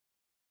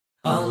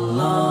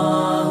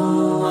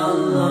Allahu,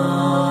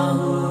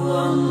 Allahu,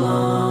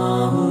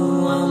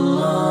 Allahu,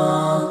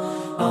 Allah,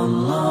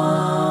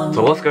 Allah.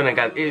 So what's going on,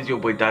 guys? It is your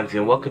boy Danzy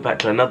and welcome back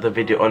to another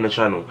video on the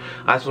channel.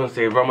 I just want to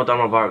say Ramadan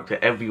Mubarak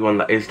to everyone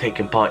that is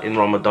taking part in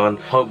Ramadan.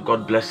 Hope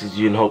God blesses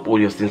you and hope all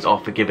your sins are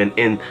forgiven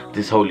in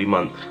this holy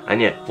month.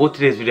 And yeah, for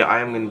today's video I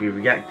am going to be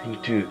reacting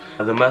to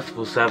the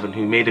Merciful Servant,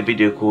 who made a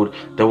video called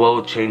The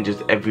World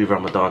Changes Every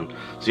Ramadan.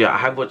 So yeah, I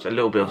have watched a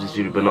little bit of this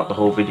video but not the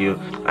whole video,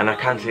 and I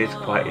can say it's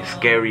quite a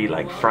scary,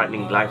 like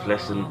frightening life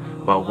lesson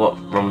about what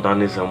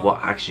Ramadan is and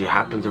what actually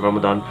happens in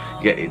Ramadan.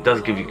 Yeah, it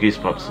does give you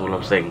goosebumps, is all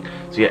I'm saying.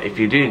 So yeah, if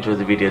you do enjoy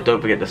the video, don't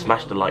forget to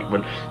smash the like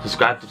button,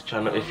 subscribe to the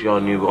channel if you are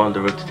new. We're on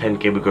the road to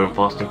 10k, we're going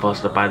faster and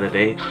faster by the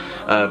day.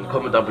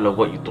 Comment down below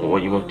what you thought,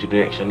 what you want to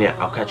do next, and yeah,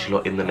 I'll catch you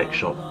lot in the next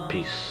shot.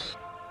 Peace.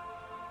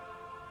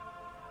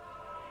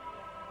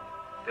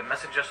 The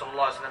Messenger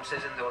ﷺ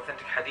says in the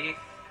authentic hadith,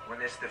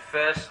 when it's the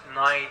first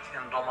night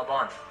in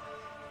Ramadan,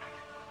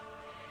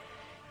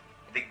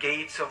 the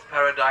gates of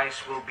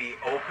paradise will be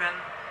open,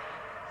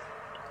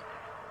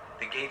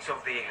 the gates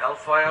of the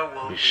hellfire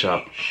will be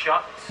shut.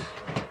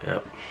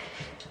 Yep.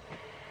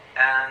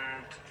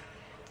 And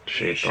the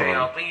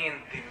shayateen,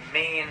 the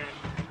main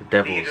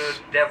devils,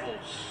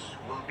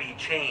 will be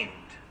chained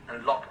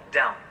and locked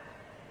down.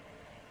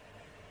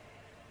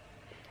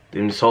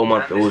 In this whole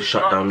month, it was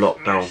shut down,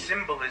 locked down.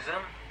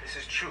 Symbolism, this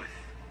is truth.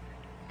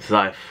 It's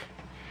life.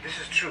 This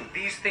is true.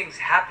 These things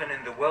happen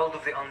in the world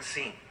of the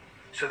unseen.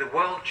 So the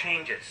world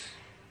changes.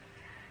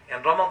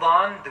 In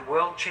Ramadan, the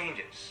world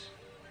changes.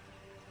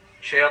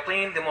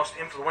 Shayateen, the most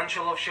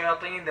influential of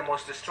shayateen, the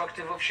most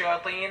destructive of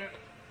shayateen,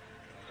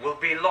 will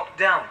be locked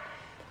down.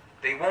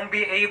 They won't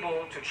be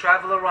able to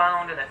travel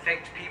around and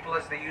affect people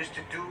as they used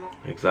to do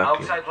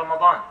outside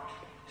Ramadan.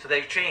 So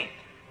they're chained.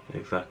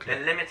 Exactly.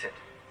 They're limited.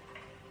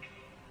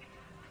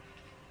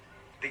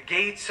 The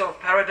gates of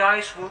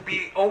paradise will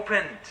be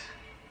opened.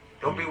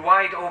 They'll be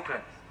wide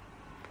open.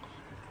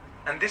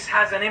 And this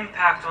has an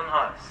impact on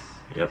us.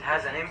 Yep. It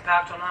has an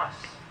impact on us.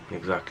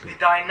 Exactly. The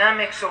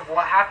dynamics of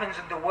what happens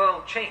in the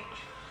world change.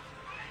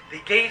 The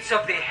gates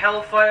of the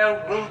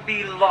hellfire will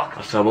be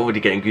locked. So I'm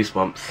already getting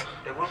goosebumps.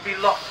 They will be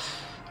locked.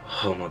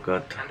 Oh my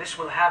God. And this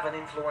will have an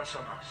influence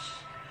on us.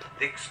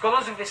 The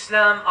scholars of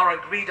Islam are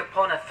agreed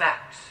upon a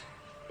fact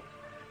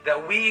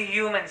that we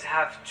humans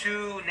have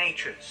two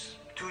natures,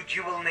 two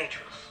dual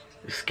natures.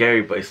 It's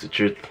scary, but it's the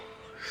truth.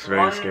 It's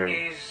very scary.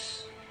 One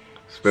is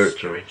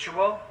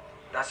spiritual.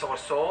 That's our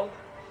soul.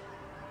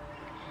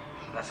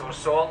 That's our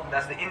soul.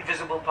 That's the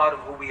invisible part of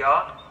who we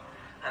are.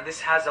 And this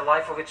has a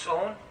life of its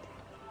own.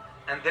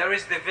 And there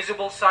is the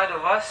visible side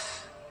of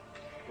us,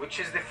 which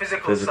is the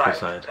physical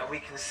side that we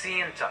can see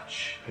and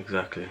touch.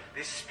 Exactly.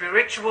 The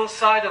spiritual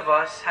side of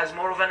us has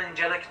more of an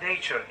angelic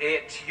nature.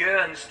 It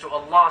yearns to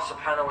Allah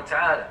subhanahu wa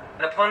ta'ala.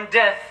 And upon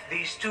death,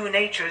 these two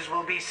natures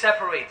will be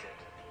separated.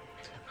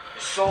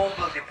 The soul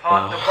will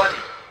depart the body.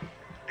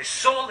 The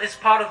soul is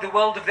part of the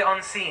world of the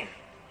unseen.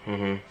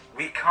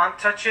 We can't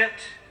touch it.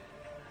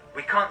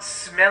 We can't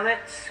smell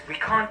it. We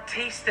can't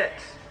taste it.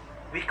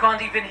 We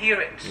can't even hear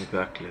it.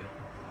 Exactly.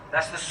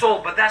 That's the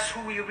soul, but that's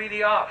who we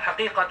really are.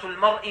 حقيقة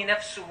المرء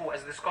نفسه,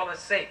 as the scholars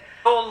say.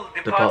 Soul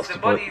departs the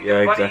body. Yeah,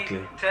 the body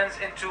exactly. turns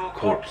into a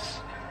corpse.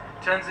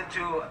 Turns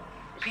into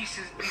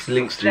pieces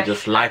links to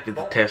just life is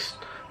the test.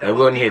 And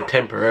we're only here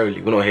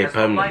temporarily. We're not here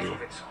permanently.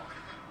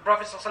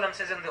 Prophet ﷺ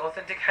says in the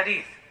authentic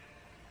hadith,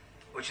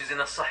 which is in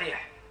a sahih,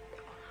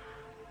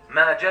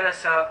 ما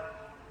جلس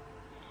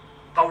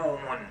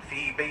قوم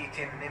في بيت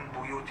من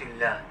بيوت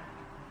الله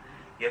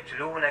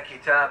يتلون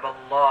كتاب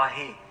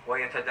الله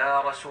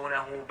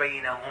ويتدارسونه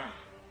بينهم.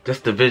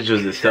 Just the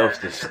visuals itself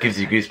just gives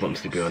you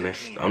goosebumps, to be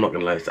honest. I'm not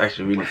gonna lie, it's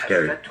actually really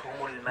scary.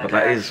 But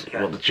that is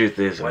what the truth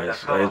is,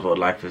 guys. That is what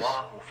life is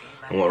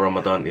and what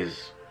Ramadan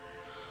is.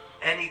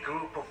 Any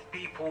group of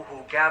people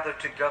who gather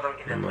together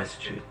in a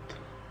masjid,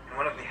 in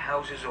one of the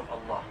houses of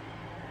Allah,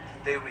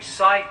 they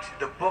recite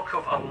the book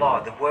of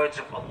Allah, the words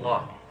of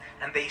Allah,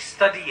 and they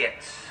study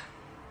it.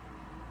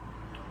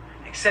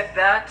 Except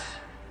that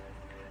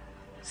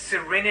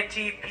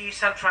serenity,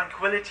 peace and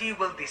tranquility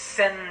will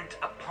descend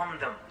upon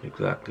them.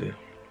 Exactly.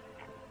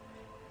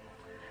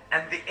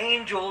 And the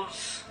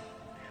angels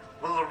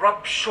will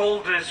rub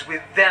shoulders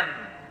with them.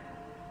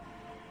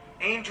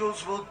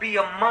 Angels will be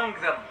among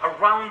them,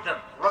 around them,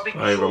 rubbing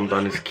shoulders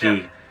Ramadan is with key.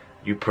 them.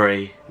 You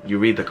pray, you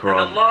read the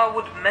Quran, and Allah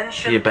would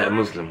mention be a better them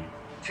Muslim.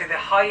 to the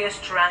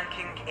highest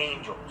ranking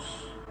angels.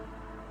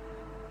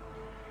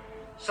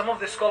 Some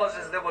of the scholars,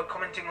 as they were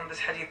commenting on this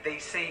hadith, they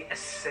say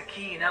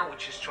as-sakina,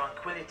 which is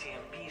tranquility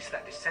and peace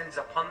that descends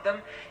upon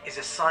them, is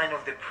a sign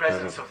of the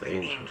presence of the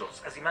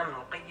angels. As Imam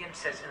al-Qayyim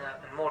says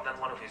in more than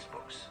one of his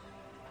books.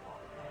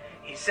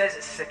 He says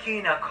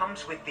as-sakina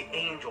comes with the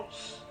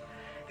angels.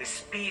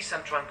 This peace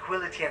and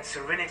tranquility and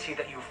serenity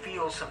that you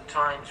feel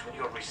sometimes when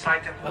you're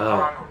reciting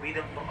Quran or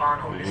reading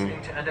Quran or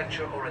listening to a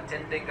lecture or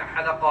attending a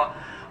halaqah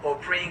or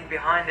praying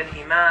behind an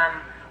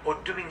imam or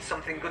doing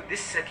something good. This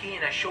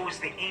sakina shows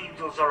the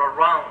angels are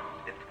around.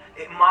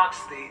 It marks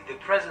the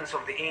presence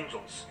of the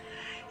angels.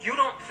 You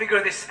don't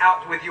figure this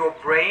out with your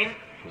brain.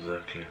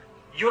 Exactly.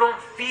 You don't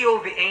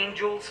feel the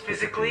angels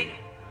physically.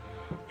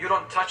 You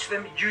don't touch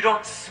them. You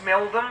don't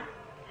smell them.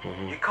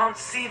 You can't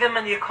see them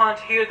and you can't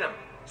hear them.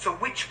 So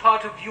which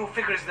part of you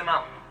figures them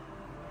out?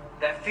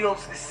 That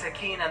feels this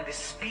sakeen and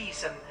this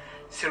peace and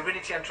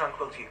serenity and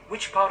tranquility.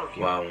 Which part of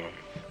you? Wow.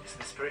 It's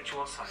the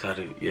spiritual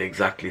side. Yeah,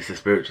 exactly. It's the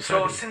spiritual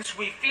side. So since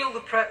we feel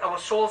our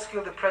souls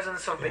feel the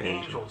presence of the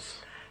angels,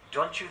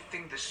 don't you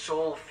think the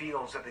soul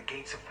feels that the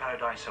gates of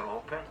paradise are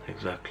open?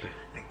 Exactly.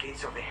 The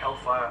gates of the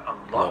hellfire are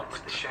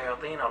locked. The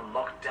shayateen are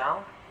locked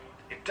down.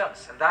 It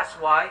does, and that's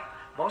why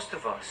most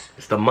of us.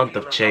 It's the month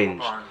of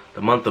change,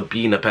 the month of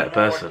being a better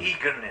person.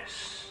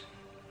 Eagerness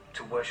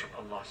to worship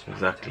Allah.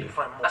 Exactly.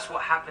 That's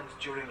what happens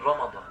during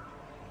Ramadan.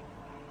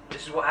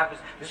 This is what happens.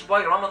 This is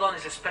why Ramadan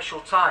is a special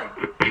time.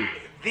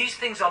 These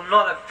things are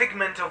not a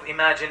figment of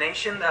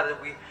imagination that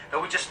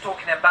we're just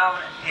talking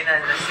about in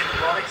a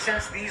symbolic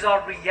sense. These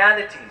are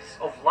realities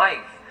of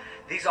life.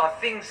 These are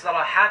things that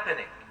are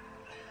happening.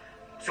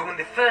 So in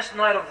the first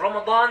night of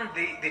Ramadan,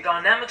 the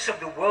dynamics of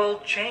the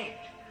world change,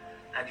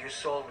 and your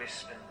soul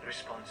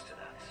responds to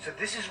that. So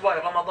this is why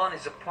Ramadan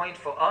is a point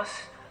for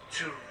us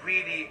to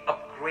really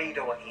upgrade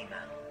our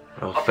iman,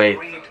 our faith,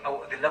 upgrade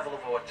the level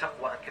of our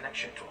taqwa and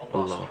connection to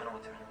Allah subhanahu wa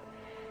ta'ala.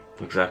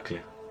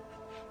 Exactly.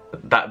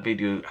 That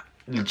video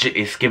legit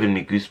is giving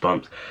me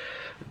goosebumps.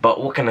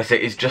 But what can I say?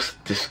 It's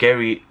just the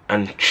scary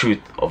and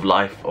truth of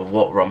life, of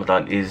what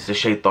Ramadan is. The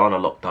shaitan are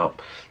locked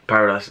up,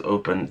 paradise is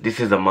open. This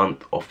is a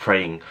month of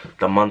praying,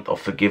 the month of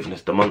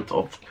forgiveness, the month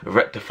of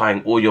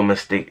rectifying all your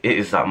mistakes. It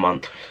is that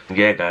month.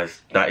 Yeah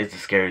guys, that is the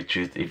scary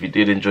truth. If you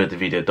did enjoy the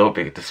video, don't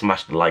forget to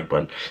smash the like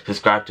button,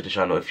 subscribe to the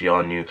channel if you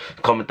are new,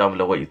 comment down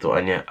below what you thought,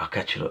 and yeah, I'll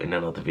catch you in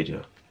another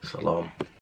video. Salam.